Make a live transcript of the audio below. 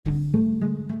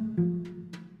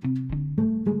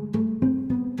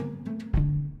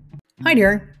Hi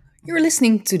there, you're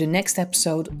listening to the next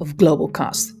episode of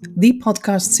Globalcast, the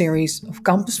podcast series of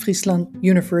Campus Friesland,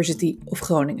 University of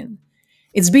Groningen.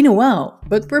 It's been a while,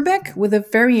 but we're back with a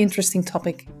very interesting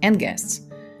topic and guests.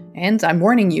 And I'm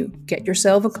warning you, get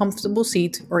yourself a comfortable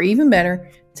seat, or even better,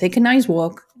 take a nice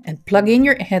walk and plug in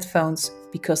your headphones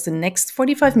because the next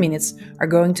 45 minutes are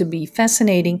going to be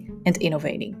fascinating and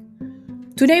innovating.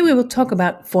 Today we will talk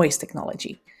about voice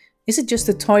technology. Is it just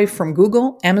a toy from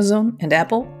Google, Amazon, and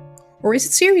Apple? Or is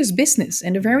it serious business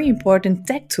and a very important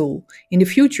tech tool in the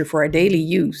future for our daily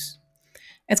use?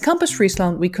 At Campus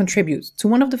Friesland, we contribute to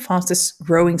one of the fastest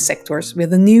growing sectors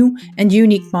with a new and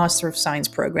unique Master of Science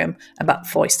program about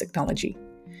voice technology.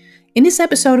 In this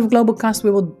episode of Globalcast, we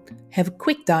will have a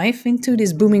quick dive into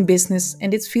this booming business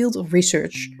and its field of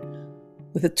research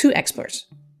with the two experts,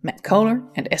 Matt Kohler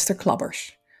and Esther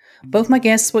Klabbers. Both my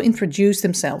guests will introduce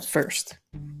themselves first.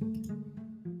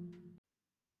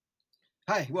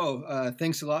 Hi, well,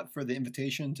 thanks a lot for the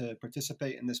invitation to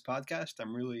participate in this podcast.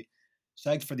 I'm really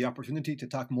psyched for the opportunity to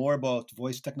talk more about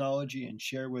voice technology and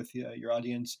share with your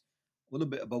audience a little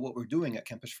bit about what we're doing at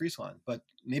Campus Friesland. But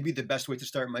maybe the best way to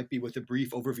start might be with a brief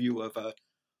overview of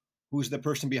who's the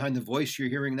person behind the voice you're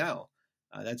hearing now.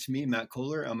 That's me, Matt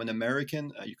Kohler. I'm an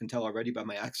American. You can tell already by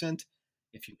my accent.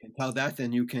 If you can tell that,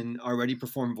 then you can already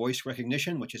perform voice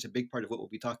recognition, which is a big part of what we'll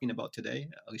be talking about today,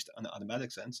 at least on the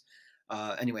automatic sense.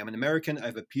 Anyway, I'm an American. I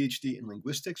have a PhD in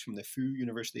linguistics from the Free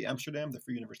University Amsterdam.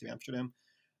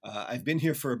 I've been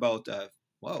here for about,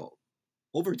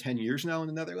 over 10 years now in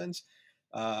the Netherlands.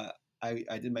 I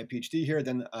did my PhD here,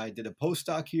 then I did a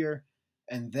postdoc here,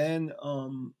 and then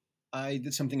I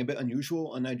did something a bit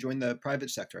unusual, and I joined the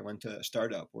private sector. I went to a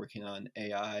startup working on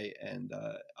AI and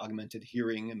augmented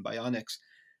hearing and bionics.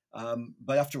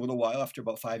 But after a little while, after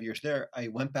about 5 years there, I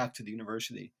went back to the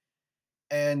university.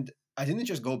 And I didn't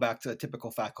just go back to a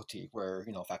typical faculty where,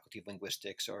 faculty of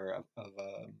linguistics or of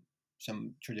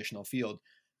some traditional field,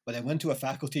 but I went to a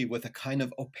faculty with a kind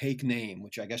of opaque name,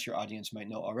 which I guess your audience might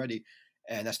know already,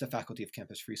 and that's the faculty of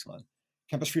Campus Friesland.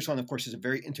 Campus Friesland, of course, is a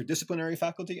very interdisciplinary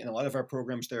faculty, and a lot of our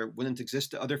programs there wouldn't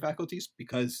exist to other faculties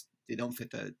because they don't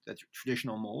fit the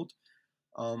traditional mold.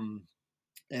 I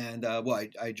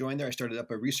joined there. I started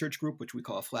up a research group, which we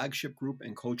call a flagship group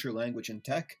in culture, language, and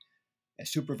tech. I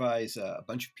supervise a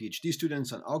bunch of PhD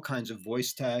students on all kinds of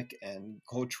voice tech and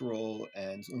cultural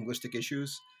and linguistic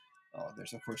issues. Oh,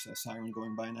 there's, of course, a siren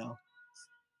going by now.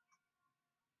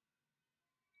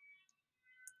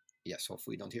 Yes,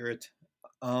 hopefully you don't hear it.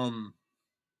 So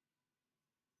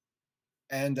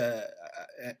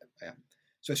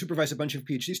I supervise a bunch of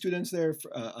PhD students there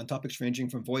on topics ranging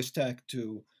from voice tech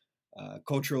to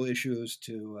cultural issues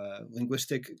to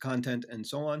linguistic content and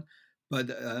so on. But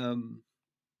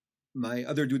my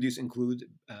other duties include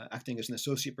acting as an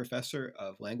associate professor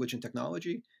of language and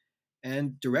technology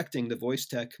and directing the Voice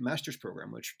Tech Master's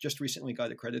Program, which just recently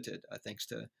got accredited thanks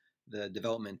to the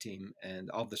development team and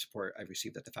all of the support I've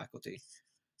received at the faculty.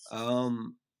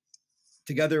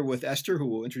 Together with Esther, who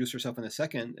will introduce herself in a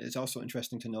second, it's also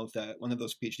interesting to note that one of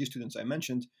those PhD students I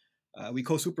mentioned, we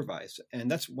co-supervise.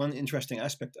 And that's one interesting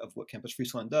aspect of what Campus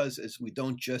Friesland does is we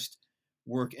don't just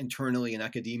work internally in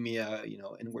academia,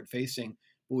 inward facing,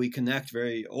 but we connect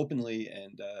very openly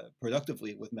and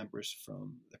productively with members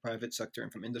from the private sector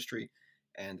and from industry.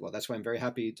 And well, that's why I'm very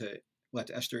happy to let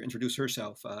Esther introduce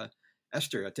herself.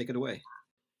 Esther, take it away.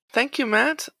 Thank you,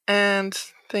 Matt, and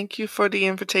thank you for the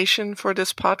invitation for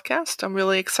this podcast. I'm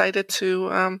really excited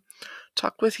to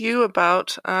talk with you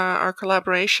about our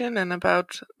collaboration and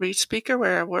about ReadSpeaker,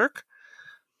 where I work.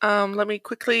 Let me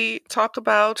quickly talk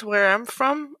about where I'm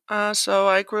from. So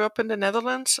I grew up in the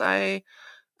Netherlands. I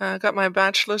got my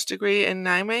bachelor's degree in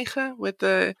Nijmegen with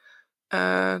the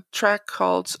track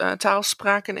called Taal,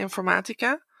 Spraak en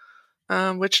Informatica,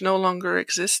 which no longer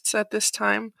exists at this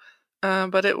time.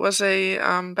 But it was a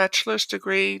bachelor's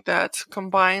degree that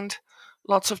combined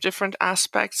lots of different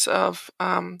aspects of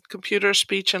computer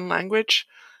speech and language,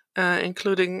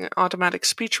 including automatic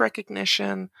speech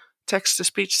recognition,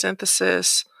 text-to-speech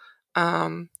synthesis,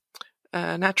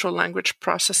 natural language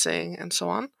processing, and so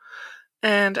on.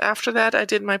 And after that, I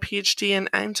did my PhD in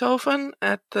Eindhoven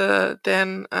at the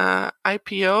then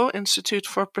IPO, Institute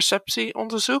for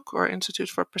Perceptieonderzoek, or Institute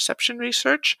for Perception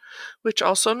Research, which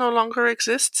also no longer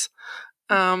exists.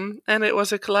 And it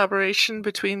was a collaboration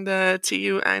between the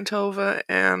TU Eindhoven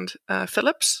and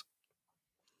Philips.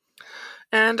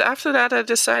 And after that, I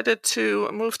decided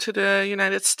to move to the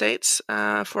United States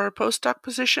for a postdoc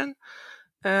position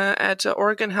at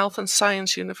Oregon Health and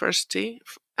Science University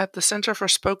at the Center for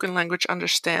Spoken Language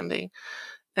Understanding.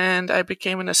 And I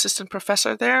became an assistant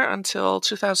professor there until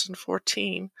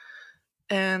 2014.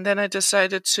 And then I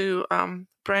decided to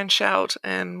branch out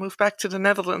and move back to the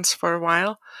Netherlands for a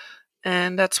while.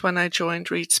 And that's when I joined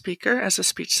ReadSpeaker as a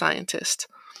speech scientist.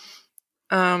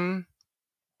 And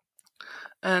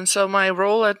so my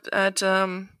role at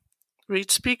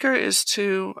ReadSpeaker is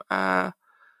to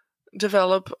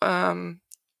develop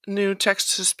new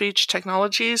text-to-speech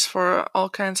technologies for all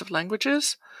kinds of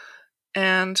languages.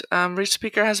 And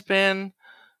ReadSpeaker has been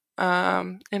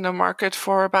in the market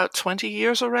for about 20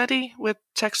 years already with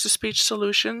text-to-speech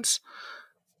solutions.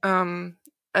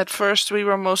 At first, we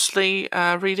were mostly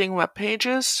reading web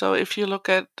pages. So if you look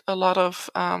at a lot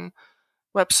of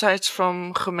websites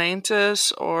from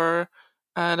gemeentes or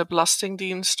the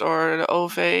Belastingdienst or the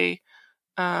OV,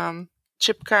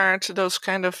 Chipkaart, those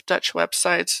kind of Dutch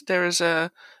websites, there is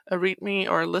a readme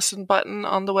or a listen button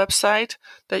on the website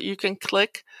that you can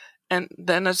click. And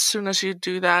then as soon as you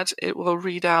do that, it will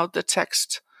read out the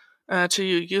text to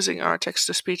you using our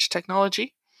text-to-speech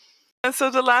technology. And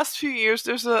so the last few years,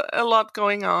 there's a lot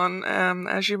going on.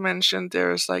 As you mentioned,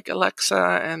 there's like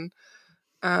Alexa and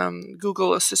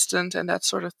Google Assistant and that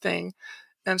sort of thing.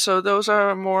 And so those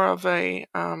are more of a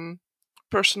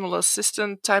personal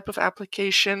assistant type of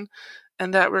application,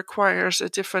 and that requires a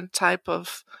different type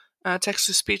of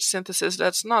text-to-speech synthesis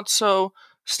that's not so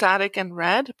static and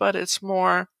read, but it's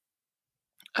more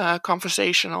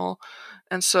conversational.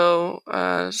 And so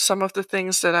some of the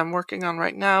things that I'm working on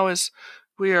right now is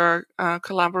we are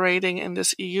collaborating in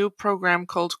this EU program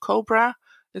called COBRA.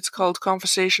 It's called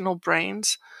Conversational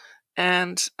Brains.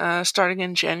 And starting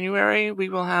in January, we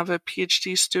will have a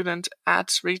PhD student at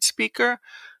ReadSpeaker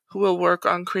who will work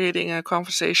on creating a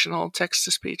conversational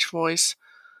text-to-speech voice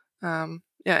in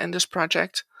this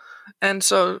project. And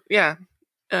so,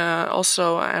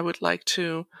 also I would like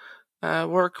to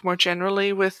work more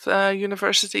generally with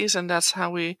universities, and that's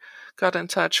how we got in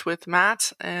touch with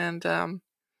Matt. And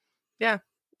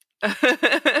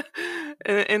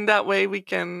in that way we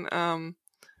can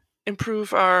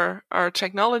improve our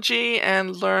technology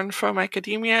and learn from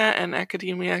academia, and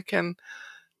academia can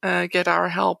get our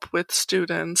help with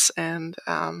students and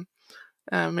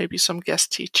maybe some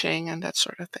guest teaching and that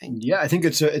sort of thing. Yeah, I think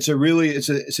it's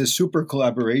a super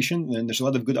collaboration, and there's a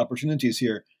lot of good opportunities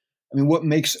here. I mean, what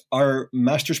makes our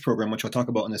master's program, which I'll talk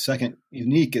about in a second,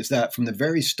 unique is that from the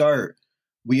very start,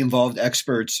 we involved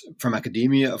experts from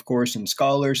academia, of course, and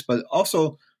scholars, but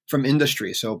also from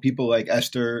industry. So people like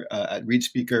Esther at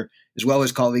ReadSpeaker, as well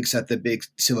as colleagues at the big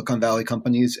Silicon Valley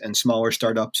companies and smaller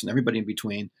startups and everybody in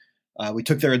between. We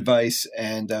took their advice,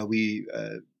 and we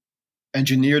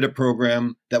engineered a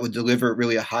program that would deliver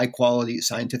really a high quality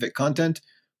scientific content,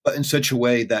 but in such a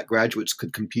way that graduates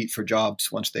could compete for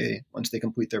jobs once they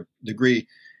complete their degree,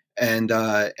 and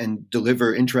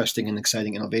deliver interesting and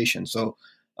exciting innovation. So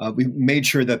we made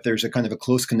sure that there's a kind of a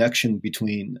close connection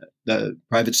between the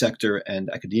private sector and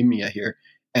academia here.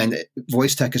 And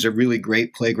voice tech is a really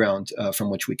great playground from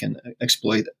which we can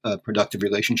exploit a productive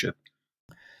relationship.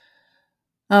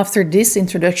 After this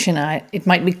introduction, it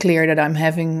might be clear that I'm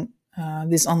having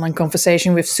this online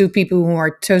conversation with two people who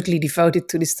are totally devoted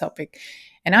to this topic.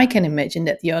 And I can imagine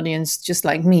that the audience, just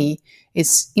like me,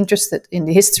 is interested in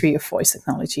the history of voice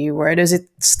technology. Where does it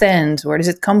stand? Where does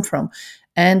it come from?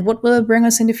 And what will it bring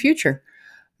us in the future?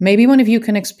 Maybe one of you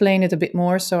can explain it a bit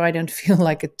more so I don't feel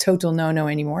like a total no-no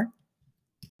anymore.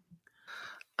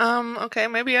 Okay,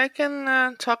 maybe I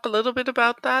can talk a little bit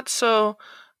about that. So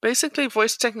basically,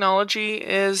 voice technology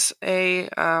is a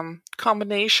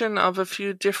combination of a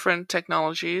few different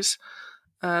technologies.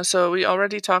 So we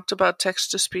already talked about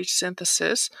text-to-speech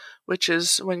synthesis, which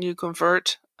is when you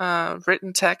convert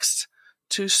written text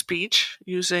to speech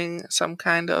using some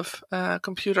kind of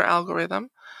computer algorithm.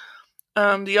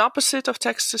 The opposite of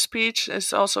text-to-speech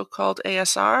is also called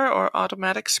ASR, or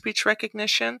automatic speech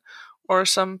recognition, or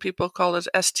some people call it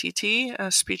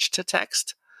STT,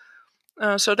 speech-to-text.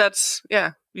 So that's,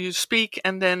 you speak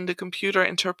and then the computer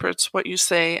interprets what you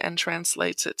say and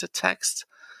translates it to text.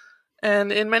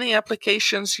 And in many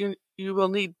applications, you will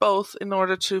need both in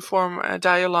order to form a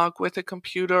dialogue with a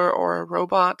computer or a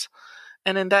robot.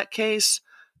 And in that case,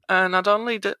 not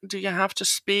only do you have to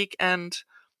speak and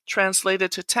translate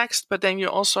it to text, but then you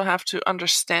also have to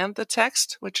understand the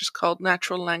text, which is called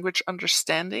natural language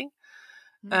understanding.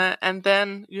 And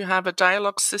then you have a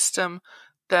dialogue system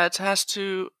that has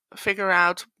to figure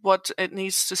out what it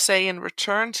needs to say in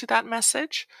return to that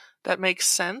message that makes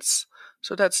sense.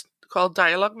 So that's called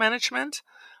dialogue management.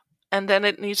 And then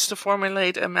it needs to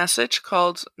formulate a message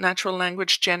called natural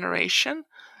language generation,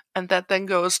 and that then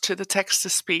goes to the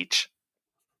text-to-speech.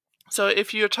 So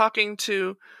if you're talking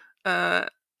to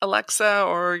Alexa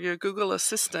or your Google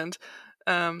Assistant,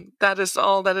 That is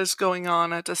all that is going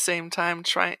on at the same time.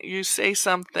 You say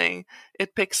something,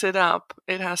 it picks it up.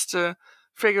 It has to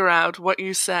figure out what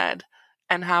you said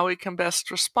and how it can best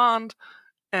respond.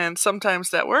 And sometimes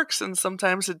that works and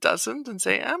sometimes it doesn't, and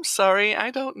say, I'm sorry,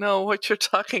 I don't know what you're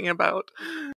talking about.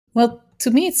 Well,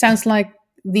 to me, it sounds like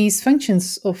these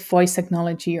functions of voice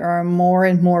technology are more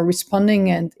and more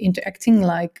responding and interacting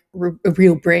like a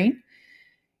real brain.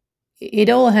 It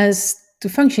all has to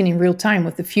function in real time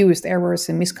with the fewest errors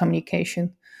and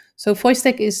miscommunication. So voice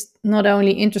tech is not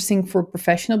only interesting for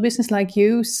professional business, like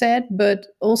you said, but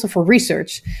also for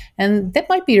research. And that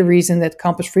might be the reason that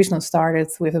Campus Friesland started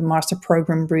with a master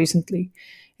program recently.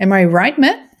 Am I right,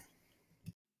 Matt?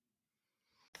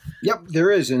 Yep, there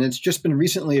is. And it's just been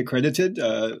recently accredited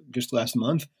just last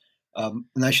month. And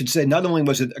I should say, not only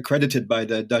was it accredited by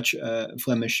the Dutch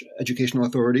Flemish educational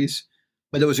authorities,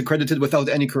 but it was accredited without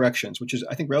any corrections, which is,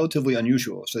 I think, relatively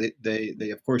unusual. So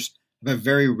they of course, have a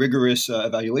very rigorous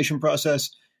evaluation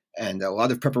process, and a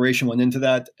lot of preparation went into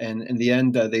that. And in the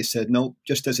end, they said, no,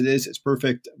 just as it is, it's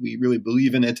perfect. We really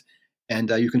believe in it. And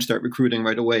you can start recruiting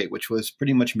right away, which was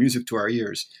pretty much music to our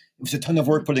ears. It was a ton of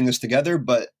work putting this together,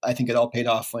 but I think it all paid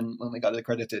off when we got it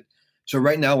accredited. So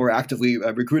right now we're actively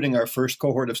recruiting our first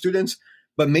cohort of students.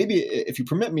 But maybe, if you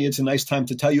permit me, it's a nice time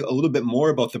to tell you a little bit more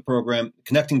about the program,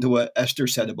 connecting to what Esther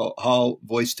said about how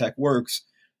voice tech works.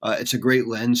 It's a great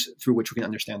lens through which we can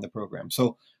understand the program.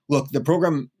 So look, the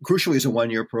program crucially is a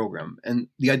one-year program. And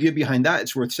the idea behind that,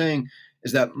 it's worth saying,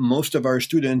 is that most of our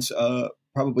students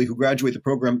probably who graduate the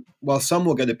program, while some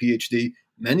will get a PhD,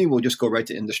 many will just go right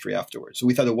to industry afterwards. So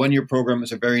we thought a one-year program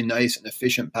is a very nice and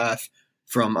efficient path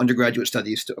from undergraduate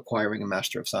studies to acquiring a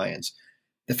Master of Science.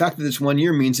 The fact that it's 1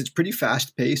 year means it's pretty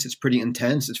fast-paced, it's pretty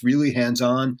intense, it's really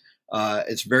hands-on,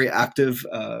 it's very active,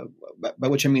 by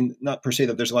which I mean not per se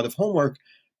that there's a lot of homework,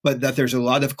 but that there's a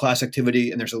lot of class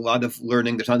activity and there's a lot of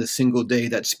learning. There's not a single day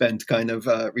that's spent kind of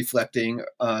reflecting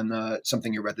on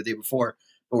something you read the day before.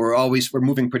 But we're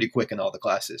moving pretty quick in all the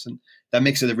classes. And that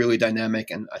makes it a really dynamic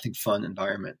and I think fun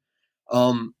environment.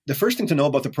 The first thing to know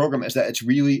about the program is that it's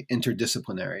really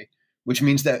interdisciplinary, which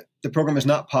means that the program is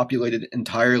not populated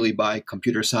entirely by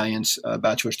computer science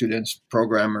bachelor students,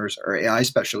 programmers, or AI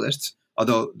specialists,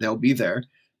 although they'll be there.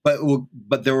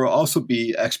 But there will also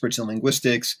be experts in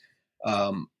linguistics,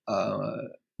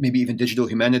 maybe even digital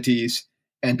humanities,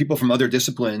 and people from other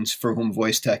disciplines for whom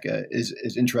voice tech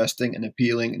is interesting and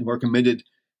appealing, and who are committed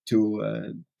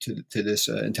to this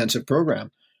intensive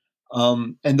program.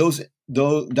 And that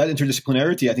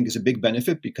interdisciplinarity, I think, is a big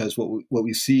benefit, because what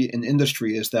we see in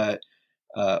industry is that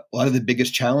a lot of the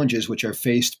biggest challenges which are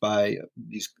faced by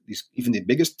these even the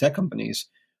biggest tech companies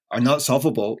are not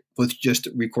solvable with just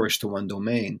recourse to one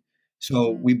domain.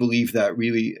 So we believe that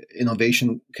really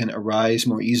innovation can arise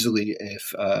more easily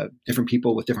if different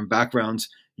people with different backgrounds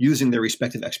using their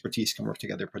respective expertise can work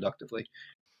together productively.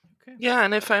 Okay. Yeah,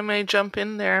 and if I may jump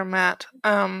in there, Matt,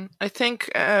 I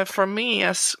think for me,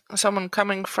 as someone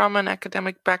coming from an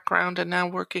academic background and now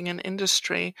working in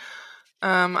industry,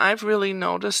 I've really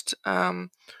noticed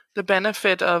the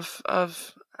benefit of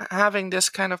having this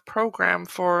kind of program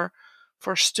for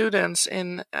students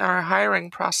in our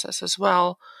hiring process as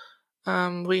well.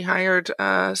 We hired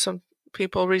some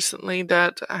people recently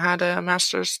that had a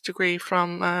master's degree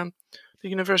from the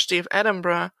University of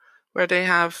Edinburgh, where they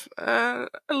have a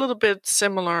little bit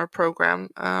similar program.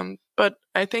 But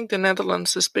I think the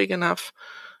Netherlands is big enough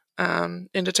in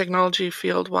the technology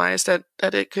field-wise that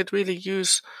it could really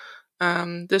use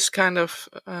this kind of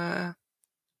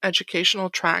educational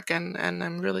track, and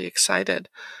I'm really excited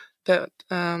that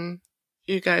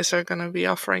you guys are going to be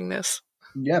offering this.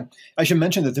 Yeah, I should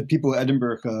mention that the people at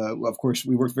Edinburgh, of course,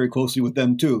 we work very closely with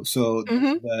them too. So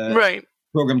the Right.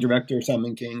 program director,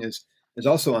 Simon King, is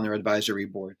also on their advisory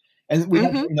board. And we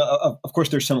have, of course,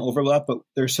 there's some overlap, but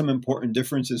there's some important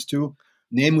differences too.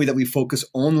 Namely, that we focus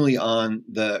only on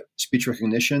the speech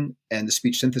recognition and the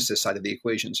speech synthesis side of the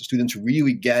equation. So students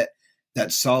really get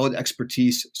that solid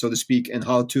expertise, so to speak, in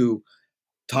how to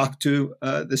talk to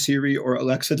the Siri or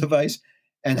Alexa device,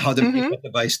 and how to make that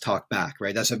device talk back,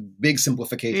 right? That's a big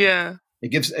simplification. Yeah. It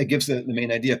gives the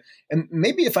main idea. And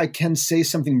maybe if I can say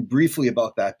something briefly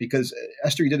about that, because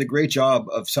Esther, you did a great job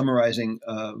of summarizing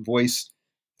voice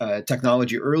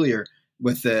technology earlier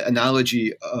with the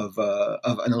analogy of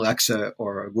an Alexa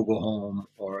or a Google Home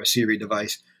or a Siri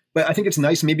device. But I think it's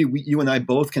nice, maybe you and I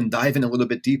both can dive in a little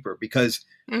bit deeper, because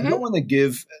I don't want to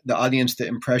give the audience the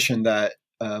impression that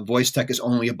voice tech is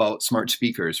only about smart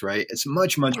speakers, right? It's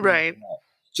much, much more right. than that.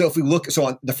 So if we look,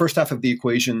 so the first half of the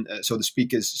equation, so to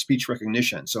speak, is speech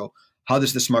recognition. So how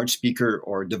does the smart speaker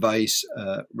or device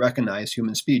recognize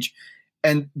human speech?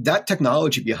 And that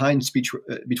technology behind speech,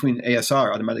 between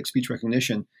ASR, automatic speech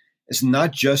recognition, is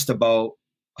not just about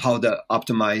how to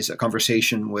optimize a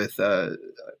conversation with a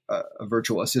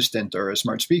virtual assistant or a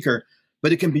smart speaker,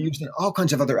 but it can be used in all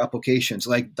kinds of other applications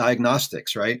like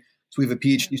diagnostics, right? So we have a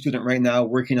PhD student right now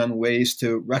working on ways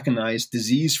to recognize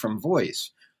disease from voice.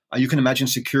 You can imagine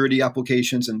security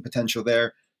applications and potential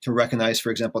there to recognize, for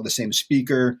example, the same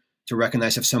speaker, to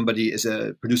recognize if somebody is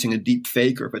producing a deep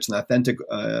fake or if it's an authentic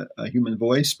human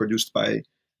voice produced by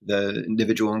the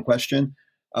individual in question.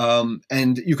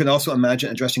 And you can also imagine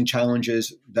addressing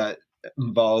challenges that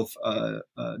involve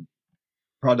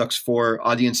products for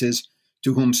audiences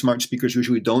to whom smart speakers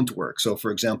usually don't work. So,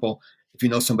 for example, if you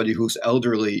know somebody who's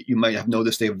elderly, you might have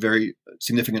noticed they have very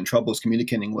significant troubles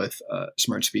communicating with a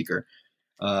smart speaker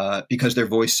because their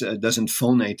voice doesn't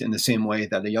phonate in the same way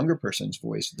that a younger person's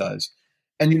voice does.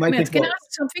 And you might Matt, think, can I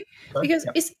ask something? Because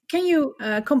can you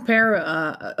compare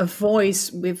a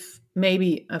voice with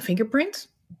maybe a fingerprint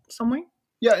somewhere?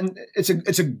 Yeah, and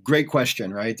it's a great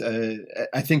question, right?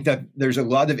 I think that there's a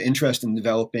lot of interest in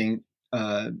developing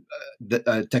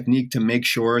the technique to make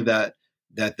sure that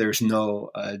there's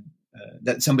no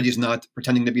that somebody's not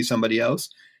pretending to be somebody else.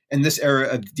 In this era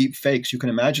of deep fakes, you can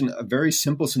imagine a very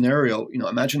simple scenario.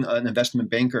 Imagine an investment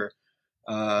banker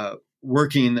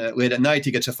working late at night.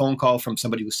 He gets a phone call from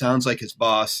somebody who sounds like his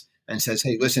boss and says,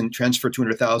 "Hey, listen, transfer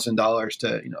 $200,000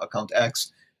 to account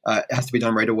X. It has to be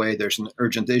done right away. There's an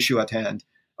urgent issue at hand."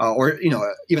 Or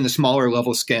even a smaller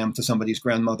level scam to somebody's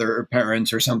grandmother or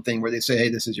parents or something, where they say, "Hey,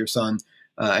 this is your son.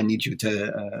 I need you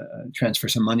to transfer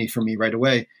some money for me right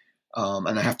away,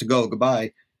 and I have to go.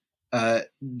 Goodbye."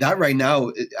 That right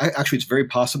now, actually, it's very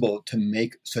possible to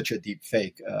make such a deep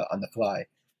fake on the fly,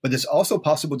 but it's also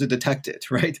possible to detect it,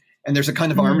 right? And there's a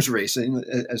kind of arms race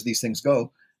as these things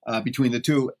go between the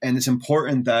two, and it's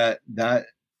important that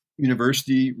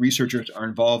university researchers are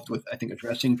involved with, I think,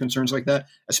 addressing concerns like that,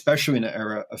 especially in an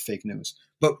era of fake news.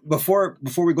 But before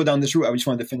we go down this route, I just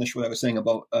wanted to finish what I was saying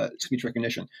about speech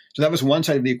recognition. So that was one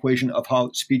side of the equation of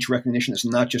how speech recognition is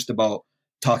not just about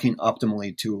talking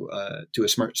optimally to a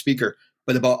smart speaker,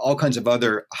 but about all kinds of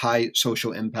other high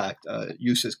social impact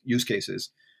use cases.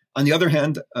 On the other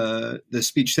hand, the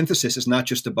speech synthesis is not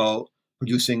just about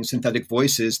producing synthetic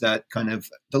voices that kind of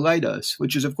delight us,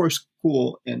 which is, of course,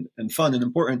 cool and fun and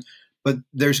important. But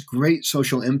there's great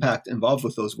social impact involved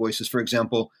with those voices. For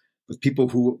example, with people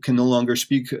who can no longer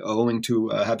speak owing to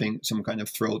having some kind of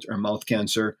throat or mouth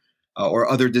cancer or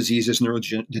other diseases,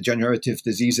 neurodegenerative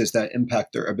diseases that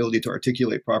impact their ability to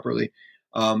articulate properly.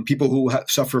 People who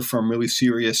suffer from really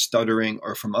serious stuttering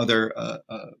or from other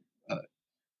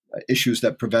issues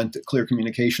that prevent clear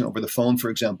communication over the phone, for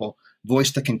example,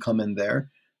 voice that can come in there.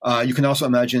 You can also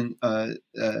imagine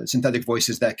synthetic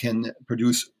voices that can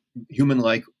produce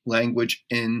human-like language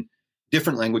in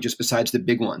different languages besides the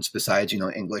big ones, besides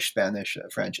English, Spanish,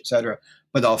 French, etc.,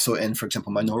 but also in, for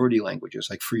example, minority languages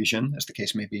like Frisian, as the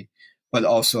case may be, but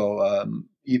also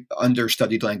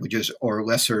understudied languages or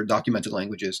lesser documented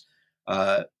languages.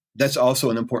 That's also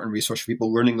an important resource for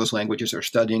people learning those languages or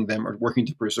studying them or working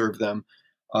to preserve them.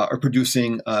 Or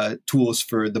producing tools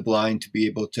for the blind to be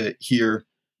able to hear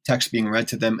text being read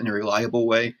to them in a reliable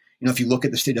way. If you look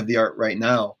at the state of the art right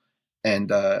now,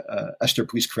 and Esther,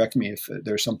 please correct me if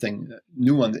there's something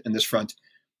new in this front,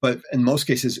 but in most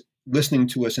cases, listening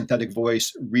to a synthetic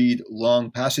voice read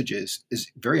long passages is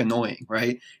very annoying,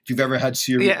 right? If you've ever had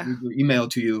Siri read your email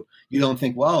to you, you don't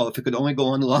think, wow, if it could only go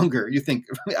on longer. You think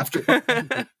after,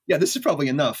 yeah, this is probably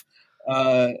enough.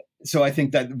 So I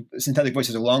think that synthetic voice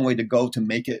is a long way to go to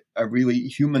make it a really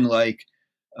human-like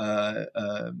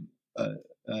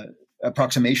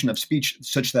approximation of speech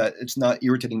such that it's not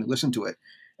irritating to listen to it.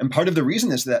 And part of the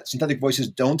reason is that synthetic voices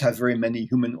don't have very many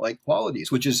human-like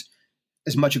qualities, which is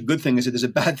as much a good thing as it is a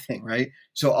bad thing, right?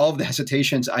 So all of the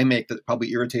hesitations I make that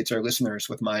probably irritates our listeners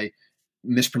with my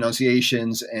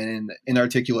mispronunciations and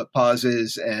inarticulate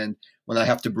pauses and when I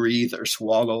have to breathe or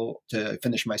swallow to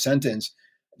finish my sentence,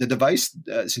 the device,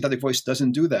 synthetic voice,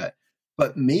 doesn't do that.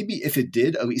 But maybe if it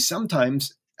did, at least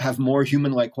sometimes have more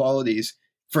human-like qualities.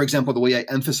 For example, the way I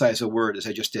emphasize a word, as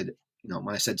I just did,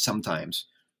 when I said sometimes,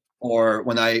 or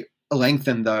when I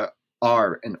lengthen the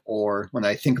R and or when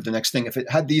I think of the next thing. If it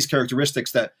had these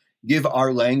characteristics that give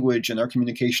our language and our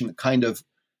communication a kind of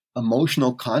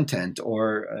emotional content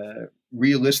or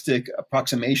realistic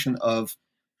approximation of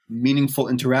meaningful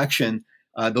interaction,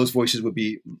 those voices would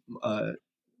be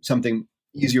something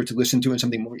easier to listen to and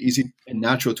something more easy and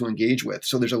natural to engage with.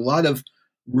 So there's a lot of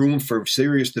room for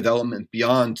serious development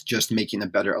beyond just making a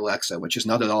better Alexa, which is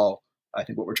not at all, I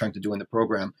think, what we're trying to do in the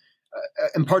program.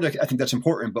 In part, I think that's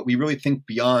important, but we really think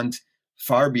beyond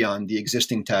far beyond the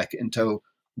existing tech into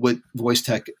what voice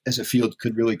tech as a field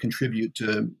could really contribute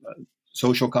to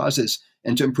social causes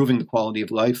and to improving the quality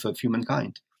of life of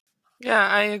humankind. Yeah,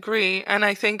 I agree. And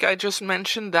I think I just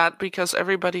mentioned that because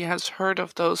everybody has heard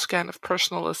of those kind of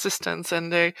personal assistants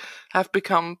and they have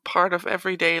become part of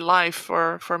everyday life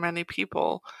for many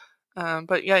people.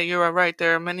 But yeah, you are right.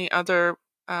 There are many other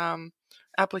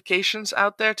applications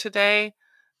out there today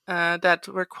that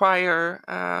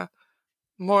require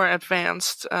more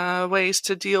advanced ways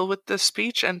to deal with the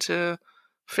speech and to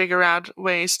figure out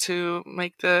ways to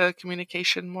make the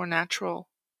communication more natural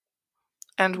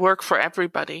and work for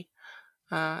everybody.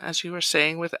 As you were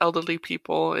saying, with elderly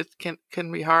people, it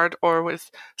can be hard, or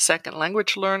with second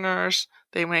language learners,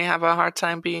 they may have a hard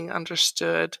time being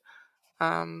understood.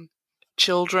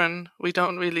 Children, we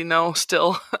don't really know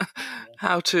still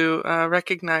how to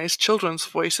recognize children's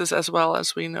voices as well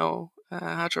as we know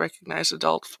how to recognize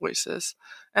adult voices.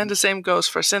 And the same goes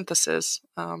for synthesis.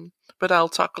 But I'll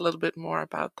talk a little bit more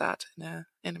about that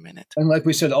in a minute. And like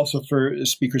we said, also for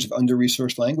speakers of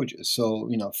under-resourced languages. So,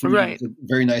 Free Right. is a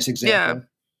very nice example.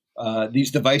 These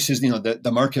devices,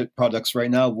 the market products right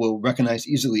now will recognize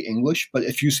easily English, but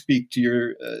if you speak to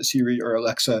your Siri or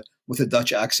Alexa with a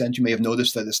Dutch accent, you may have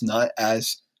noticed that it's not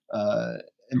as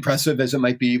impressive as it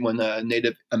might be when a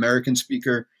native American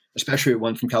speaker, especially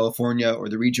one from California or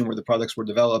the region where the products were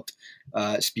developed,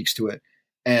 speaks to it.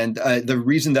 And the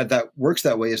reason that works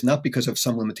that way is not because of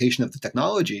some limitation of the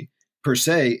technology per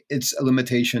se. It's a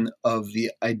limitation of the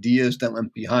ideas that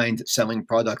went behind selling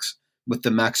products with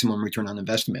the maximum return on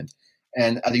investment.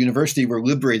 And at the university, we're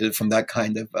liberated from that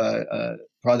kind of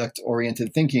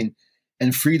product-oriented thinking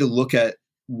and free to look at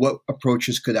what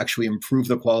approaches could actually improve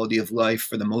the quality of life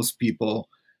for the most people,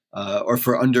 or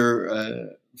for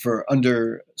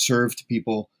underserved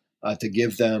people, to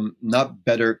give them not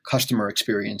better customer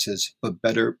experiences, but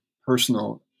better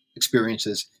personal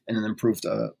experiences and an improved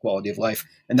quality of life.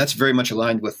 And that's very much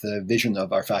aligned with the vision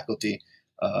of our faculty,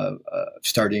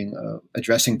 starting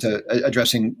addressing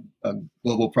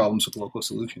global problems with local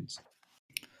solutions.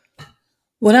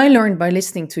 What I learned by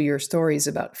listening to your stories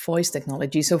about voice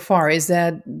technology so far is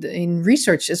that in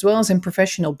research as well as in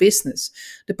professional business,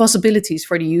 the possibilities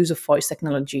for the use of voice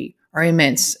technology are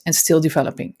immense and still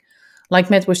developing.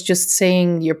 Like Matt was just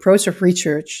saying, the approach of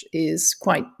research is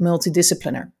quite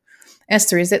multidisciplinary.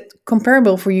 Esther, is that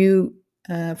comparable for you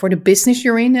for the business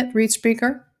you're in at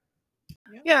ReadSpeaker?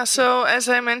 Yeah, so as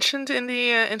I mentioned in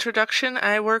the introduction,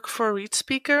 I work for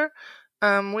ReadSpeaker.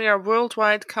 We are a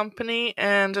worldwide company,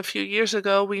 and a few years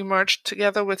ago we merged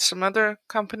together with some other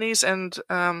companies, and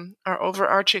our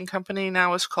overarching company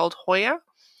now is called Hoya.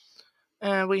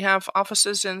 We have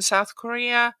offices in South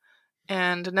Korea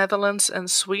and the Netherlands and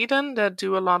Sweden that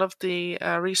do a lot of the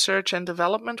research and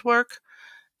development work.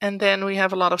 And then we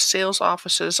have a lot of sales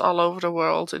offices all over the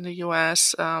world, in the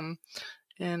US,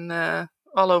 in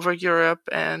all over Europe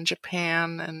and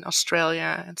Japan and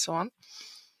Australia and so on.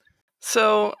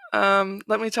 So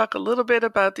let me talk a little bit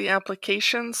about the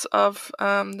applications of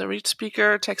the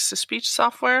ReadSpeaker text-to-speech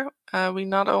software. We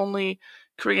not only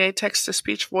create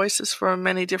text-to-speech voices for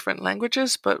many different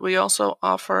languages, but we also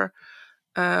offer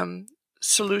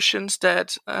solutions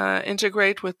that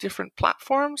integrate with different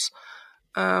platforms.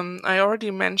 I already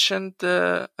mentioned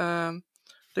the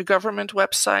government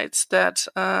websites that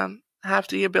have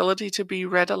the ability to be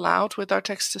read aloud with our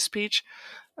text-to-speech,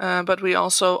 but we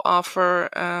also offer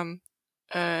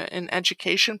in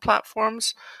education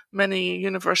platforms. Many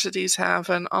universities have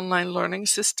an online learning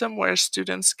system where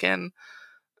students can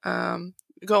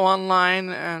go online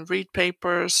and read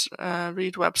papers,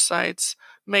 read websites,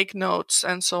 make notes,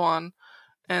 and so on.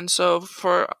 And so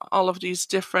for all of these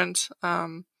different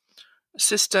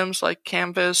systems like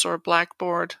Canvas or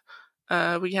Blackboard,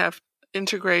 we have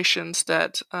integrations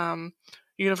that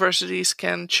universities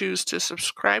can choose to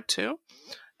subscribe to,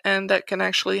 and that can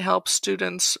actually help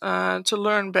students to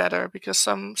learn better, because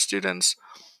some students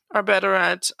are better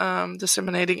at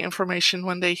disseminating information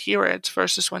when they hear it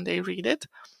versus when they read it.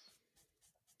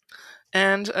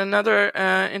 And another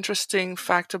interesting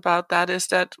fact about that is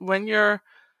that when you're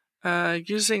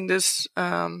using this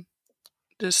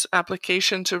this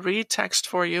application to read text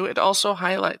for you, it also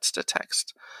highlights the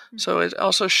text. Mm-hmm. So it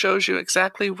also shows you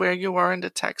exactly where you are in the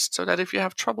text, so that if you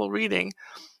have trouble reading,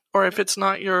 or if it's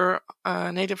not your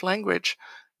native language,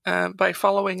 by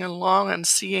following along and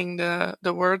seeing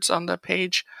the words on the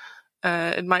page,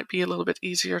 it might be a little bit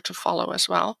easier to follow as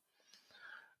well.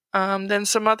 Then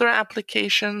some other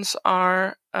applications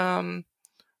are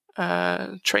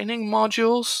training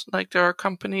modules. Like there are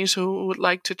companies who would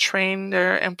like to train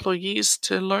their employees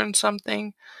to learn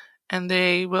something, and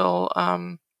they will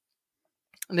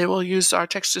they will use our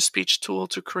text-to-speech tool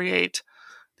to create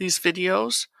these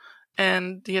videos.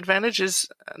 And the advantage is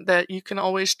that you can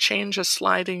always change a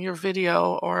slide in your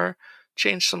video or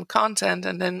change some content,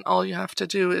 and then all you have to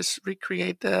do is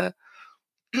recreate the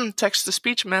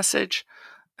text-to-speech message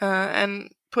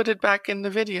and put it back in the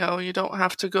video. You don't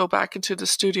have to go back into the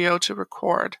studio to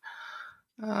record,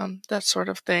 that sort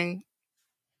of thing.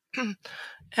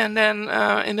 And then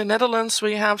in the Netherlands,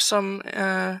 we have some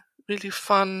really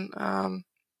fun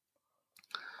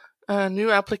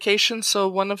new applications. So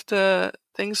one of the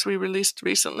things we released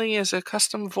recently is a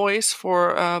custom voice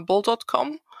for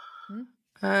bol.com.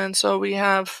 And so we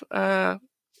have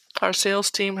our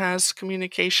sales team has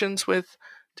communications with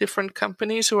different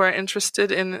companies who are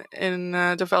interested in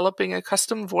developing a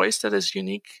custom voice that is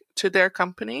unique to their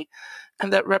company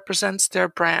and that represents their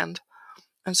brand.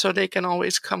 And so they can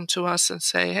always come to us and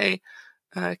say, hey,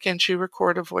 can't you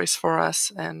record a voice for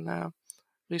us? And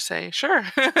we say, sure.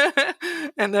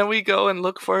 And then we go and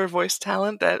look for a voice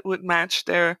talent that would match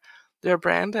their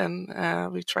brand.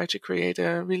 And we try to create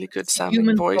a really good sounding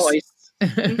Human voice.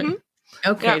 Mm-hmm.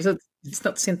 Okay, yeah. So it's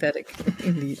not synthetic,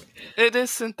 indeed. It is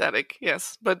synthetic,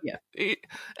 yes. But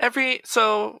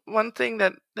so one thing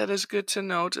that is good to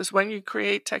note is when you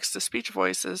create text-to-speech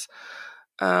voices,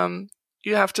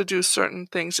 you have to do certain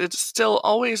things. It's still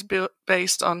always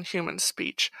based on human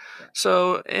speech. Yeah.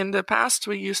 So in the past,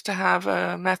 we used to have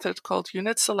a method called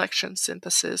unit selection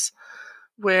synthesis,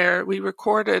 where we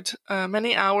recorded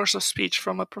many hours of speech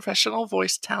from a professional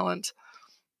voice talent,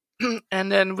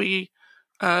 and then we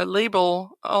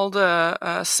label all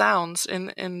the sounds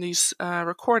in these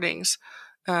recordings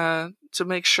to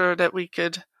make sure that we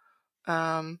could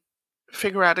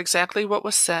figure out exactly what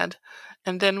was said.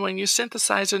 And then when you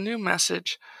synthesize a new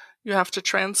message, you have to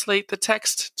translate the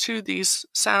text to these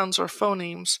sounds or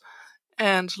phonemes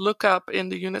and look up in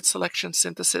the unit selection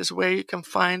synthesis where you can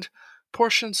find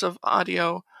portions of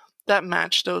audio that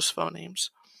match those phonemes.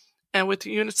 And with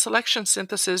the unit selection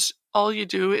synthesis, all you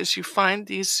do is you find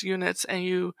these units and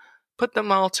you put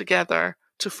them all together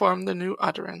to form the new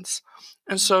utterance.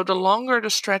 And so the longer the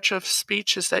stretch of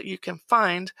speeches that you can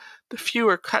find, the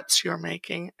fewer cuts you're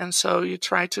making. And so you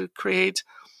try to create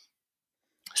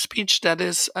speech that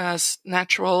is as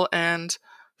natural and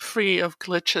free of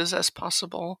glitches as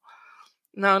possible.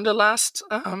 Now, in the last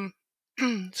 5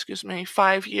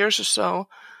 years or so,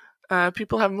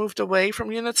 people have moved away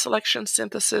from unit selection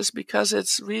synthesis because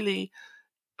it's really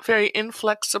very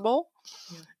inflexible.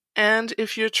 Yeah. And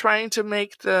if you're trying to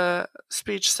make the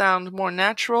speech sound more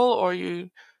natural, or you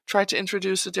try to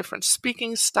introduce a different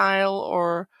speaking style,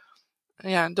 or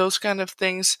those kind of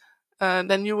things,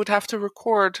 then you would have to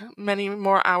record many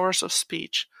more hours of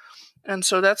speech. And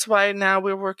so that's why now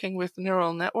we're working with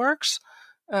neural networks,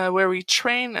 where we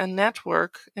train a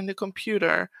network in the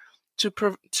computer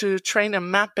to train a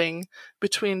mapping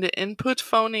between the input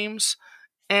phonemes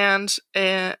and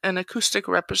an acoustic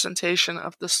representation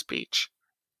of the speech.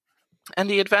 And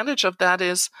the advantage of that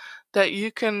is that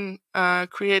you can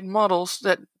create models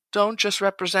that don't just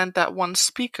represent that one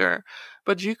speaker,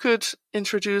 but you could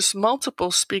introduce multiple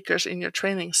speakers in your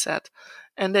training set.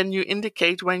 And then you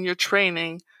indicate when you're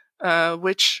training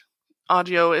which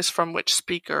audio is from which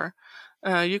speaker.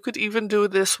 You could even do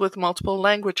this with multiple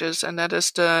languages, and that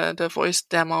is the voice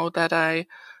demo that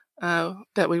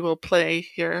we will play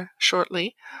here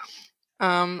shortly.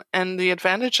 And the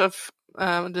advantage of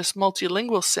this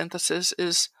multilingual synthesis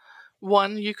is,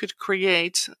 one, you could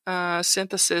create a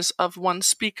synthesis of one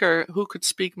speaker who could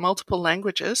speak multiple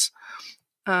languages.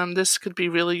 This could be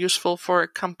really useful for a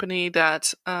company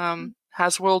that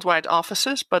has worldwide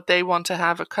offices, but they want to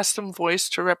have a custom voice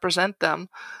to represent them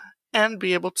and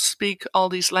be able to speak all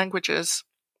these languages.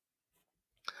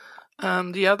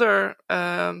 The other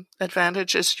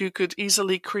advantage is you could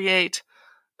easily create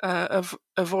a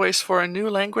voice for a new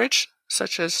language,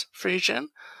 such as Frisian.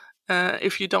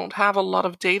 If you don't have a lot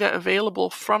of data available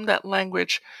from that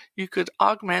language, you could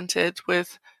augment it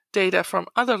with data from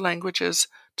other languages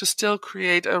to still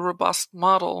create a robust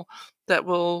model that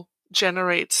will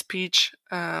generate speech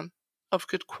of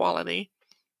good quality.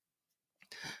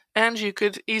 And you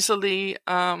could easily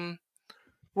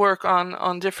work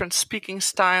on different speaking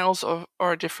styles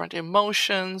or different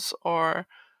emotions or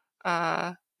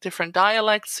different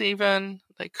dialects even,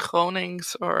 like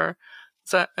Gronings or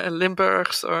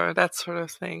Limburgs or that sort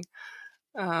of thing.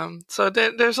 So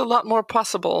there's a lot more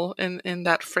possible in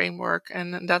that framework,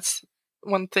 and that's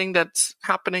one thing that's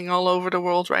happening all over the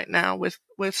world right now with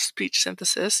speech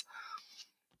synthesis.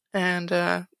 And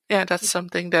that's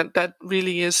something that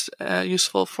really is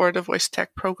useful for the voice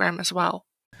tech program as well.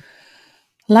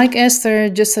 Like Esther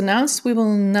just announced, we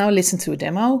will now listen to a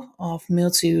demo of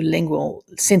multilingual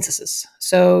synthesis.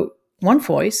 So, one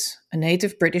voice, a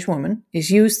native British woman, is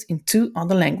used in two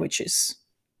other languages.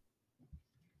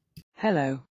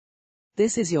 Hello.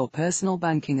 This is your personal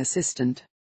banking assistant.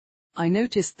 I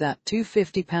noticed that two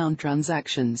 £50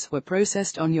 transactions were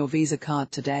processed on your Visa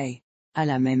card today, à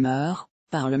la même heure,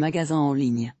 par le magasin en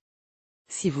ligne.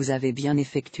 Si vous avez bien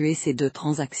effectué ces deux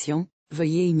transactions,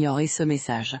 veuillez ignorer ce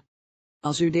message.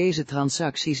 Als u deze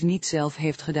transacties niet zelf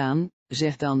heeft gedaan,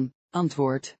 zeg dan,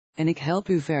 antwoord, en ik help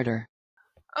u verder.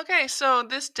 Okay, so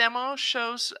this demo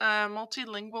shows a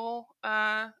multilingual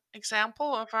example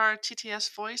of our TTS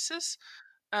voices,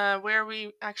 where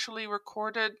we actually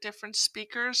recorded different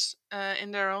speakers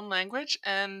in their own language,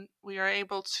 and we are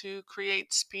able to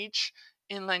create speech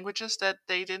in languages that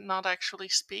they did not actually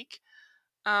speak.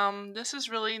 This is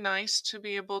really nice to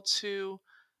be able to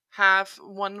have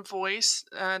one voice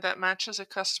that matches a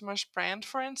customer's brand,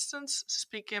 for instance,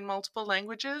 speak in multiple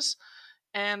languages,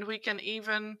 and we can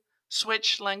even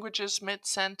switch languages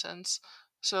mid-sentence.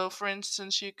 So, for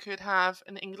instance, you could have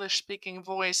an English-speaking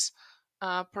voice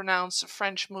pronounce a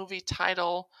French movie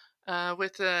title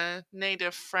with the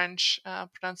native French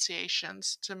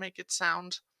pronunciations to make it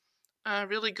sound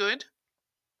really good.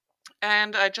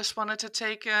 And I just wanted to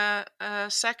take a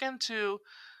second to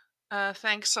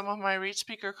thank some of my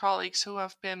ReadSpeaker colleagues who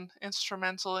have been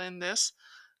instrumental in this.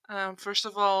 First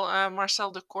of all,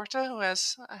 Marcel de Korte, who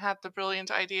has had the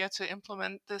brilliant idea to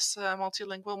implement this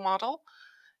multilingual model.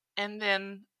 And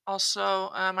then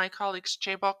also my colleagues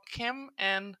Jaebok Kim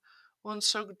and Won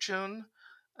Suk Jun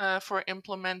for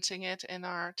implementing it in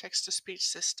our text-to-speech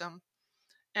system.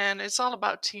 And it's all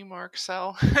about teamwork,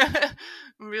 so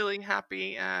I'm really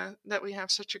happy that we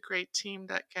have such a great team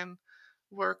that can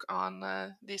work on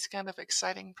these kind of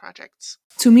exciting projects.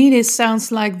 To me, this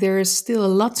sounds like there is still a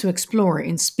lot to explore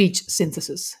in speech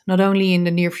synthesis, not only in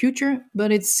the near future,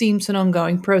 but it seems an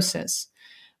ongoing process.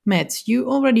 Matt,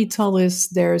 you already told us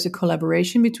there is a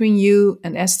collaboration between you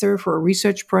and Esther for a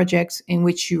research project in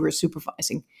which you were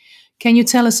supervising. Can you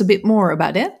tell us a bit more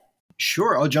about it?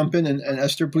 Sure, I'll jump in. And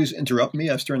Esther, please interrupt me.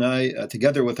 Esther and I,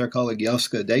 together with our colleague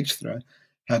Jelska Dijkstra,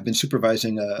 have been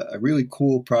supervising a really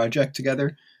cool project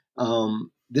together.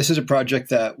 This is a project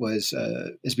that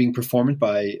is being performed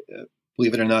by,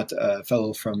 believe it or not, a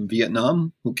fellow from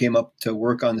Vietnam who came up to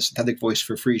work on the synthetic voice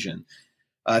for Frisian.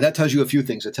 That tells you a few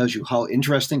things. It tells you how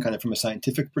interesting, kind of from a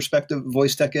scientific perspective,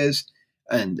 voice tech is,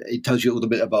 and it tells you a little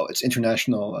bit about its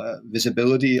international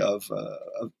visibility of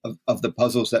the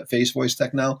puzzles that face voice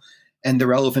tech now, and the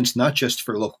relevance not just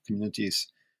for local communities,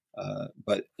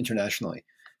 but internationally.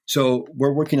 So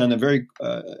we're working on a very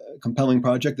compelling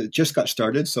project that just got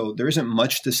started. So there isn't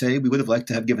much to say. We would have liked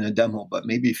to have given a demo, but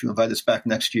maybe if you invite us back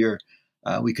next year,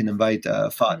 we can invite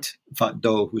Phat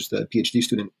Do, who's the PhD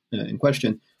student in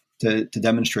question, to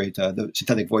demonstrate the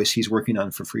synthetic voice he's working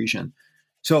on for Frisian.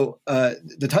 So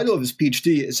the title of his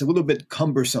PhD is a little bit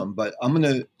cumbersome, but I'm going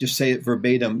to just say it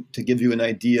verbatim to give you an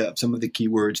idea of some of the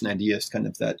keywords and ideas kind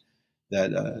of that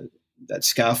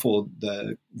scaffold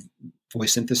the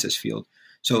voice synthesis field.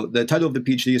 So the title of the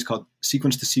PhD is called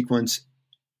Sequence-to-Sequence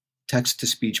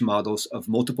Text-to-Speech Models of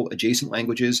Multiple Adjacent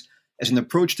Languages as an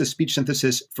Approach to Speech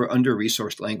Synthesis for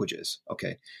Under-Resourced Languages.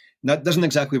 Okay, that doesn't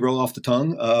exactly roll off the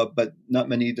tongue, but not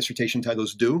many dissertation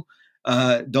titles do.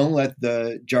 Don't let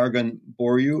the jargon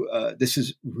bore you. This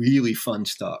is really fun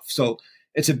stuff. So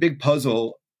it's a big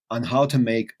puzzle on how to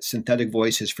make synthetic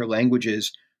voices for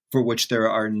languages for which there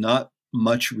are not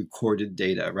much recorded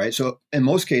data, right? So in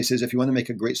most cases, if you want to make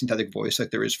a great synthetic voice like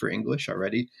there is for English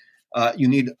already, you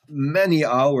need many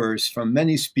hours from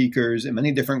many speakers in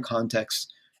many different contexts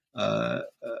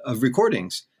of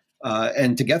recordings.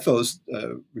 And to get those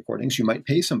recordings, you might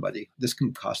pay somebody. This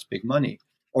can cost big money.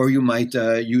 Or you might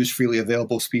use freely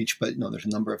available speech, but there's a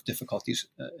number of difficulties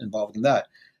involved in that.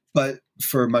 But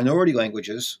for minority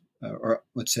languages, or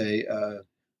let's say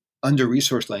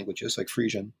under-resourced languages like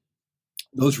Frisian,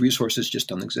 those resources just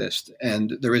don't exist.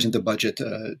 And there isn't a budget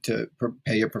to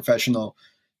pay a professional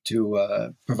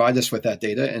to provide us with that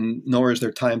data, and nor is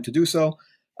there time to do so.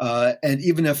 And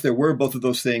even if there were both of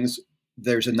those things,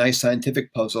 there's a nice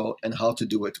scientific puzzle in how to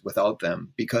do it without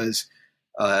them, because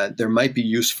there might be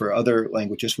use for other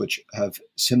languages which have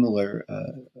similar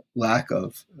lack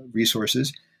of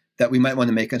resources that we might want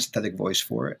to make a synthetic voice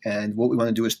for. And what we want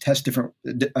to do is test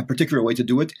a particular way to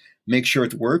do it, make sure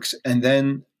it works, and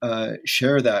then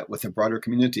share that with a broader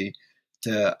community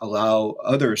to allow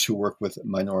others who work with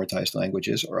minoritized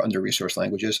languages or under-resourced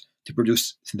languages to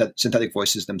produce synthetic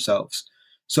voices themselves.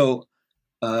 So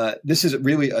this is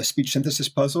really a speech synthesis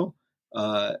puzzle.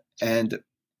 And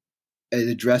it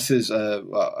addresses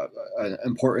an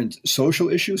important social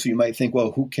issue. So you might think,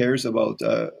 well, who cares about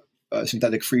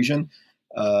synthetic Frisian,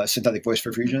 synthetic voice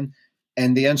for Frisian?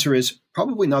 And the answer is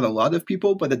probably not a lot of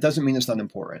people, but it doesn't mean it's not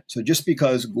important. So just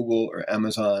because Google or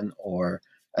Amazon or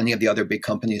any of the other big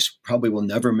companies probably will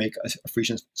never make a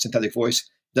Frisian synthetic voice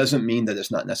doesn't mean that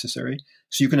it's not necessary.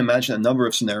 So you can imagine a number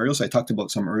of scenarios. I talked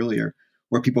about some earlier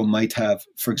where people might have,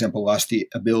 for example, lost the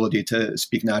ability to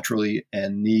speak naturally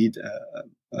and need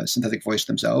a synthetic voice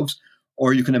themselves.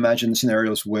 Or you can imagine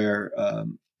scenarios where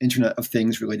Internet of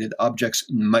Things related objects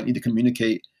might need to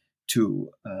communicate to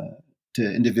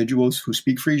individuals who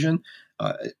speak Frisian,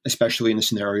 especially in a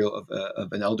scenario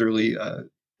of an elderly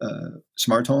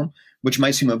smart home, which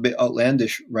might seem a bit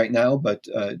outlandish right now, but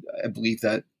I believe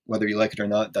that whether you like it or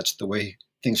not, that's the way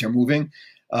things are moving.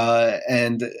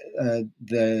 And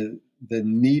the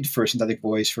need for synthetic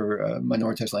voice for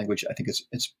minoritized language, I think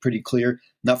it's pretty clear,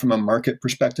 not from a market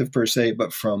perspective per se,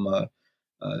 but from a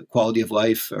quality of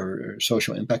life or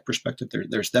social impact perspective.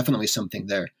 There's definitely something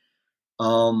there.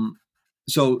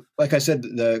 So, like I said,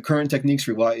 the current techniques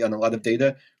rely on a lot of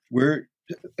data. We're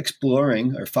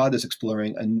exploring, or FAD is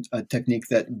exploring, a technique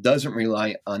that doesn't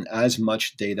rely on as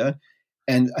much data.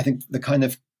 And I think the kind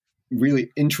of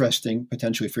really interesting,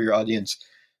 potentially for your audience,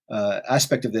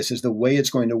 aspect of this is the way it's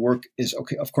going to work is,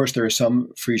 okay, of course, there is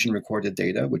some Frisian recorded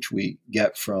data, which we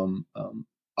get from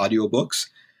audiobooks,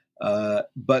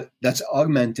 but that's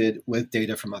augmented with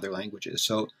data from other languages.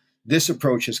 So this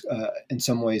approach is, in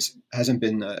some ways, hasn't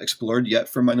been explored yet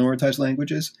for minoritized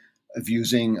languages,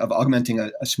 of augmenting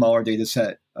a smaller data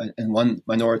set in one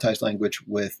minoritized language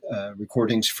with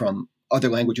recordings from other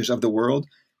languages of the world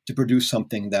to produce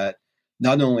something that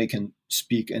not only can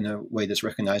speak in a way that's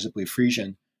recognizably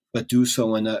Frisian, but do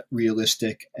so in a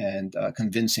realistic and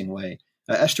convincing way.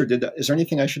 Esther, is there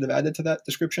anything I should have added to that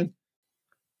description?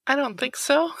 I don't think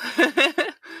so.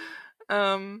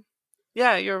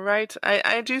 Yeah, you're right.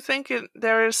 I do think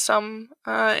there is some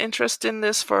interest in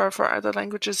this for other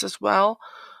languages as well.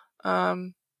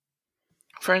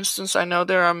 For instance, I know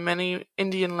there are many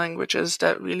Indian languages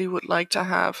that really would like to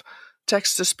have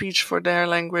text-to-speech for their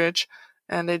language,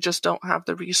 and they just don't have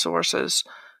the resources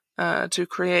to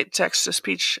create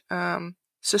text-to-speech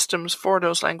systems for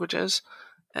those languages.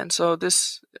 And so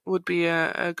this would be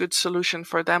a good solution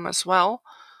for them as well.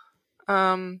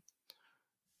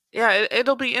 Yeah,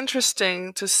 it'll be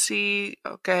interesting to see,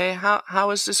 okay,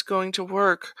 how is this going to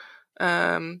work?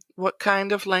 What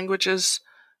kind of languages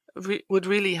would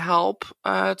really help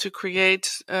to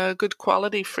create good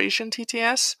quality Frisian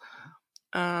TTS?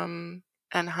 And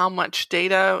how much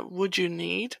data would you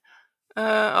need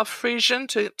of Frisian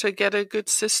to get a good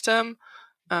system?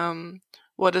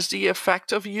 What is the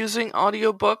effect of using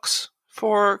audiobooks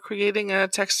for creating a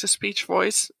text-to-speech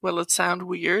voice? Will it sound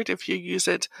weird if you use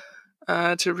it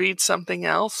to read something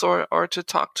else or to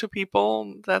talk to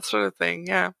people, that sort of thing?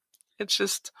 Yeah, it's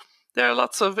just, there are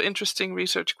lots of interesting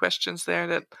research questions there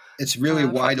that it's really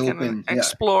wide open.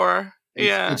 Explore.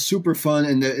 It's super fun,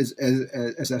 and as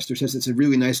Esther says, it's a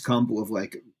really nice combo of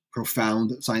like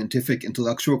profound scientific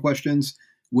intellectual questions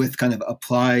with kind of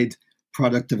applied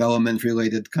product development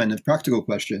related kind of practical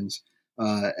questions.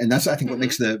 And that's, I think, what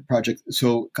makes the project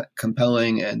so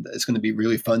compelling, and it's going to be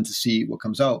really fun to see what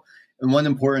comes out. And one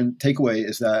important takeaway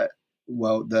is that,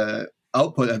 well, the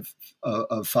output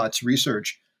of FAD's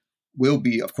research will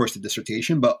be, of course, the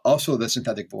dissertation, but also the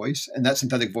synthetic voice. And that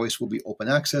synthetic voice will be open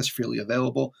access, freely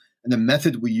available. And the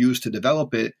method we use to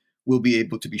develop it will be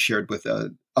able to be shared with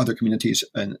other communities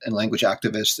and language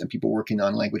activists and people working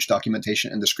on language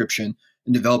documentation and description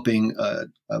and developing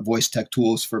voice tech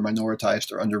tools for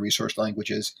minoritized or under-resourced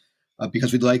languages,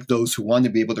 because we'd like those who want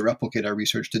to be able to replicate our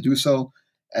research to do so,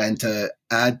 and to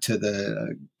add to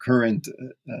the current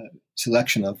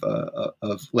selection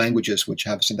of languages which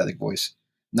have a synthetic voice,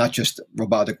 not just a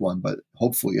robotic one, but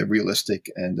hopefully a realistic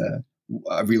and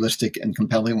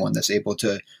compelling one that's able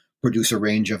to produce a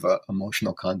range of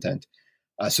emotional content.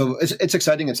 So it's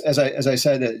exciting. It's, as I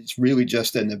said, it's really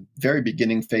just in the very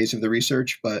beginning phase of the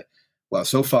research. But well,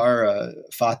 so far,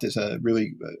 Fat is a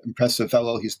really impressive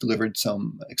fellow. He's delivered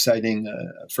some exciting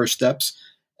first steps,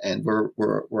 and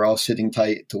we're all sitting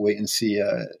tight to wait and see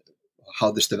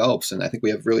how this develops. And I think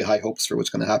we have really high hopes for what's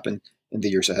going to happen in the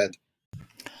years ahead.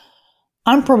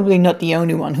 I'm probably not the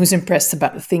only one who's impressed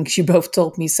about the things you both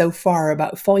told me so far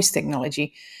about voice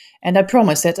technology. And I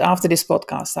promise that after this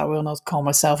podcast, I will not call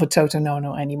myself a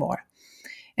toto-nono anymore.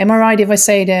 Am I right if I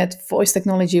say that voice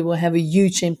technology will have a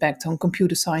huge impact on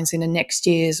computer science in the next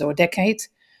years or decade?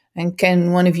 And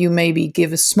can one of you maybe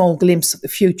give a small glimpse of the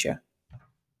future?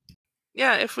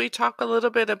 yeah, if we talk a little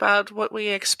bit about what we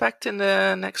expect in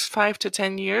the next 5 to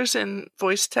 10 years in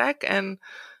voice tech and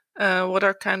what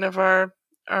are kind of our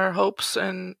hopes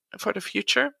and for the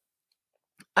future,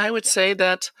 I would say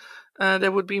that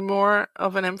there would be more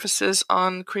of an emphasis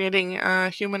on creating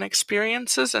human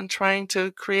experiences and trying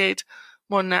to create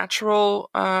more natural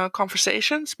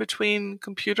conversations between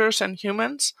computers and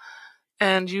humans,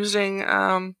 and using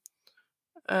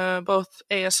both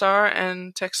ASR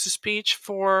and text-to-speech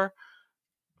for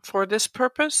this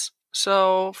purpose.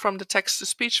 So from the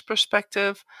text-to-speech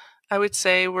perspective, I would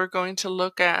say we're going to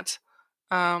look at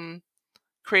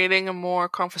creating a more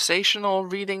conversational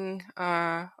reading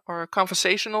or a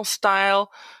conversational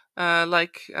style.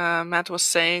 Like Matt was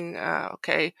saying,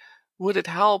 okay, would it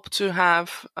help to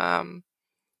have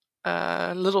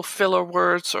little filler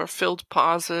words or filled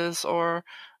pauses or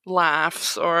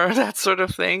laughs or that sort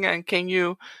of thing? And can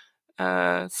you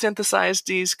synthesize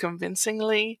these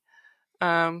convincingly?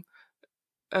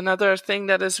 Another thing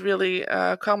that is really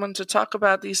common to talk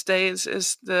about these days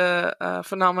is the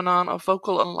phenomenon of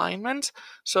vocal alignment.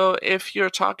 So if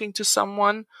you're talking to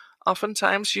someone,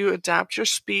 oftentimes you adapt your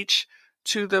speech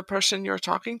to the person you're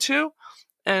talking to.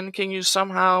 And can you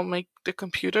somehow make the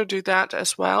computer do that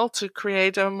as well to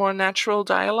create a more natural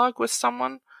dialogue with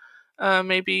someone?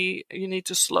 Maybe you need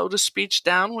to slow the speech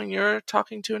down when you're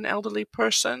talking to an elderly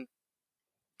person,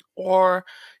 or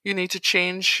you need to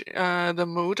change the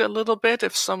mood a little bit.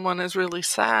 If someone is really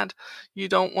sad, you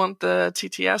don't want the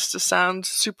TTS to sound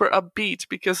super upbeat,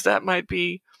 because that might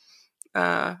be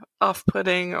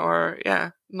off-putting or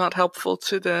not helpful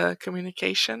to the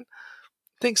communication.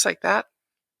 Things like that.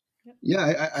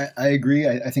 Yeah, I agree.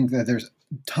 I think that there's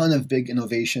a ton of big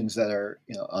innovations that are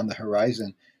on the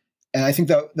horizon. And I think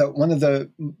that one of the,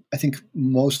 I think,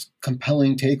 most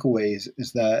compelling takeaways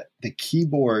is that the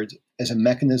keyboard as a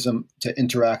mechanism to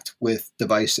interact with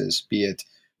devices, be it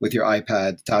with your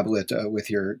iPad, tablet, with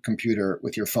your computer,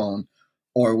 with your phone,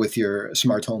 or with your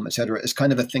smart home, et cetera, is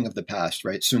kind of a thing of the past,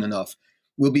 right? Soon enough,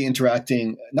 we'll be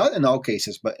interacting, not in all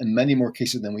cases, but in many more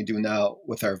cases than we do now,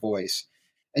 with our voice.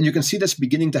 And you can see that's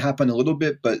beginning to happen a little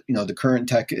bit, but the current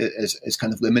tech is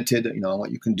kind of limited, on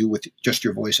what you can do with just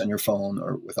your voice on your phone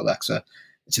or with Alexa.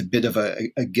 It's a bit of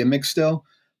a gimmick still,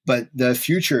 but the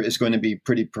future is going to be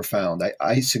pretty profound.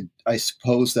 I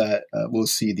suppose that we'll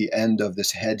see the end of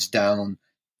this heads down,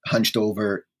 hunched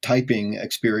over typing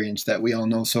experience that we all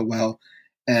know so well,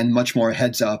 and much more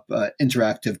heads up,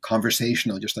 interactive,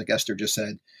 conversational, just like Esther just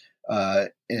said,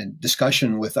 in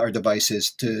discussion with our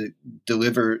devices to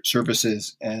deliver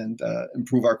services and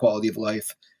improve our quality of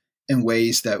life in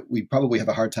ways that we probably have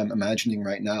a hard time imagining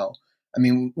right now. I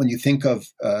mean, when you think of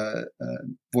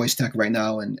voice tech right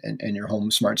now and your home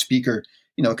smart speaker,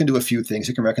 it can do a few things.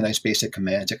 It can recognize basic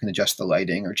commands. It can adjust the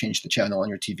lighting or change the channel on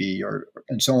your TV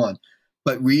and so on.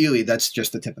 But really, that's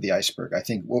just the tip of the iceberg. I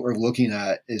think what we're looking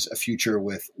at is a future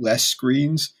with less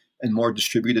screens and more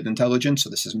distributed intelligence.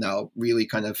 So this is now really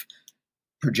kind of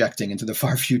projecting into the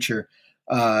far future,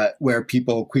 where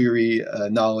people query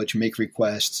knowledge, make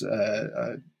requests,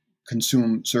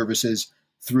 consume services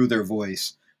through their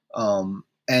voice. And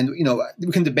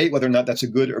we can debate whether or not that's a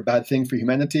good or bad thing for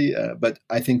humanity, but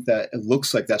I think that it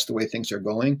looks like that's the way things are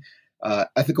going.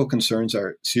 Ethical concerns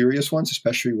are serious ones,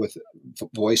 especially with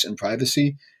voice and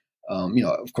privacy.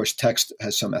 Of course, text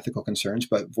has some ethical concerns,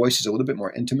 but voice is a little bit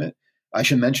more intimate. I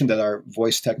should mention that our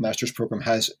Voice Tech Masters program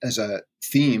has as a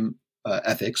theme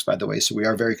ethics, by the way. So we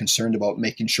are very concerned about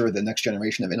making sure the next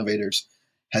generation of innovators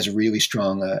has really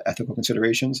strong ethical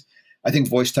considerations. I think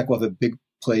voice tech will have a big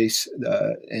place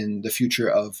in the future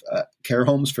of care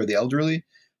homes for the elderly,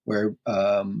 where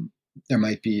there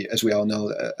might be, as we all know,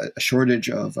 a shortage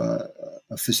of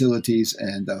facilities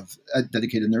and of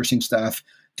dedicated nursing staff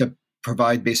to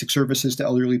provide basic services to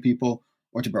elderly people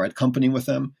or to provide company with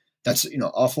them. That's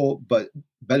awful, but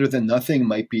better than nothing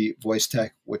might be voice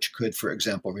tech, which could, for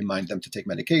example, remind them to take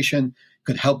medication,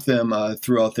 could help them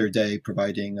throughout their day,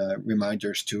 providing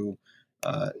reminders to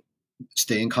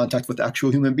stay in contact with actual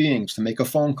human beings, to make a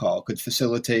phone call, could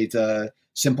facilitate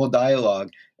simple dialogue,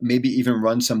 maybe even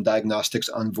run some diagnostics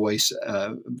on voice,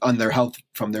 on their health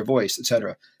from their voice,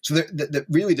 etc. So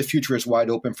really the future is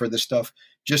wide open for this stuff,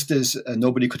 just as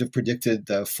nobody could have predicted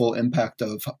the full impact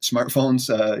of smartphones,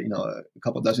 a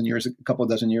couple dozen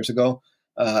years ago.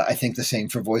 I think the same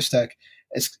for voice tech.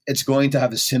 It's going to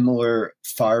have a similar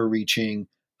far-reaching,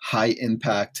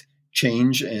 high-impact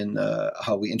change in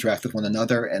how we interact with one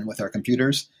another and with our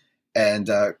computers, and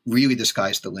really the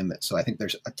sky's the limit. So I think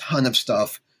there's a ton of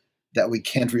stuff that we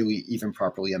can't really even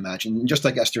properly imagine. And just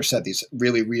like Esther said, these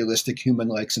really realistic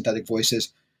human-like synthetic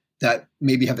voices that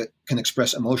maybe can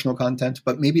express emotional content,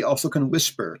 but maybe also can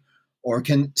whisper or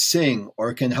can sing,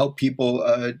 or can help people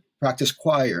practice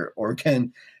choir, or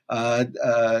can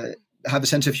have a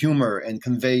sense of humor and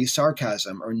convey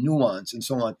sarcasm or nuance and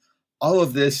so on. All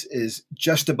of this is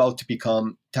just about to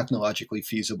become technologically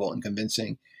feasible and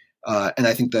convincing. And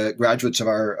I think the graduates of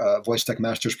our Voice Tech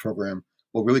Masters program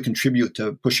will really contribute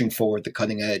to pushing forward the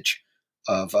cutting edge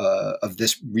of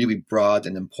this really broad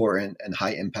and important and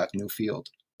high impact new field.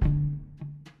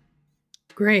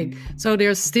 Great. So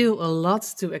there's still a lot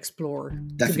to explore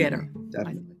together.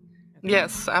 Definitely.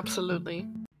 Yes, absolutely.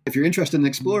 If you're interested in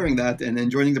exploring that and then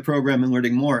joining the program and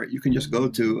learning more, you can just go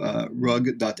to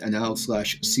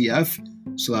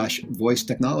rug.nl/cf/voice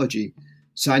technology.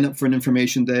 Sign up for an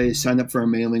information day, sign up for a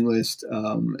mailing list.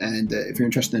 And if you're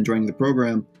interested in joining the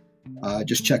program,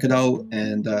 just check it out.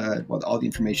 And all the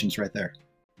information is right there.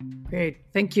 Great.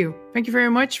 Thank you. Thank you very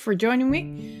much for joining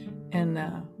me. And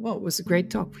it was a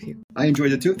great talk with you. I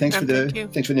enjoyed it too. Thanks for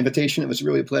the invitation. It was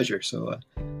really a pleasure. So.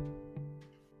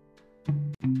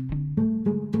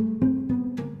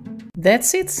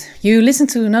 That's it. You listened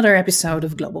to another episode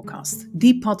of Globalcast,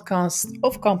 the podcast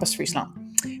of Campus Friesland,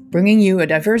 bringing you a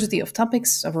diversity of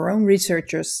topics of our own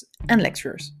researchers and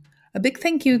lecturers. A big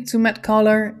thank you to Matt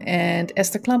Kohler and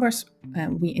Esther Klabbers.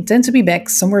 We intend to be back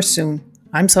somewhere soon.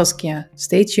 I'm Saskia.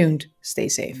 Stay tuned. Stay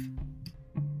safe.